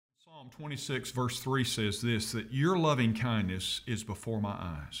Psalm 26, verse 3 says this, that your loving kindness is before my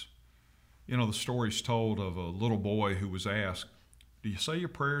eyes. You know, the story's told of a little boy who was asked, do you say your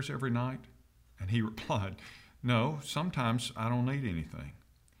prayers every night? And he replied, no, sometimes I don't need anything.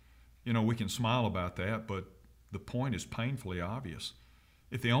 You know, we can smile about that, but the point is painfully obvious.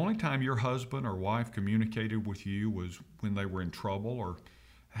 If the only time your husband or wife communicated with you was when they were in trouble or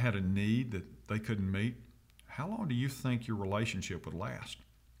had a need that they couldn't meet, how long do you think your relationship would last?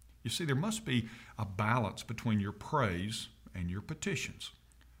 You see, there must be a balance between your praise and your petitions.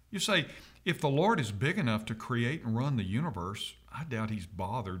 You say, if the Lord is big enough to create and run the universe, I doubt he's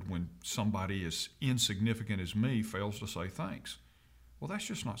bothered when somebody as insignificant as me fails to say thanks. Well, that's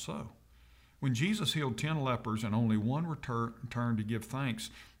just not so. When Jesus healed 10 lepers and only one returned to give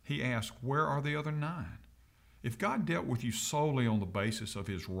thanks, he asked, where are the other 9? If God dealt with you solely on the basis of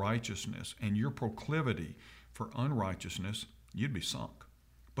his righteousness and your proclivity for unrighteousness, you'd be sunk.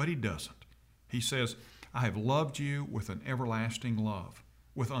 But he doesn't. He says, I have loved you with an everlasting love.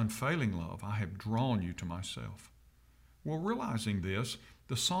 With unfailing love, I have drawn you to myself. Well, realizing this,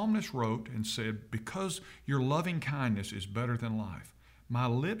 the psalmist wrote and said, because your loving kindness is better than life, my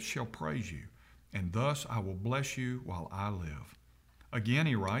lips shall praise you, and thus I will bless you while I live. Again,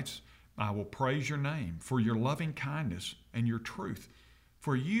 he writes, I will praise your name for your loving kindness and your truth.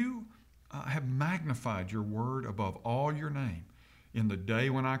 For you have magnified your word above all your name. In the day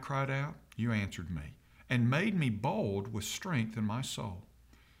when I cried out, you answered me and made me bold with strength in my soul.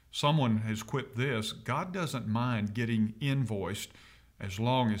 Someone has quipped this, God doesn't mind getting invoiced as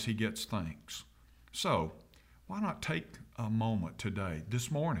long as he gets thanks. So, why not take a moment today,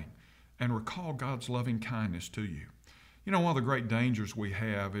 this morning, and recall God's loving kindness to you? You know, one of the great dangers we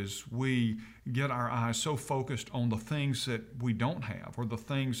have is we get our eyes so focused on the things that we don't have or the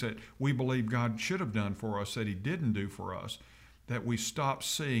things that we believe God should have done for us that he didn't do for us, that we stop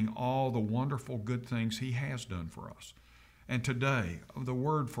seeing all the wonderful good things he has done for us. And today, the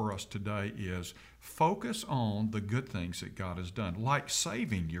word for us today is focus on the good things that God has done, like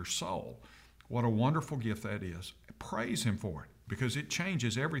saving your soul. What a wonderful gift that is. Praise him for it, because it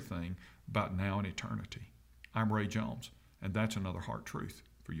changes everything about now and eternity. I'm Ray Jones, and that's another Heart Truth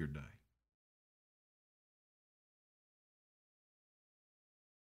for your day.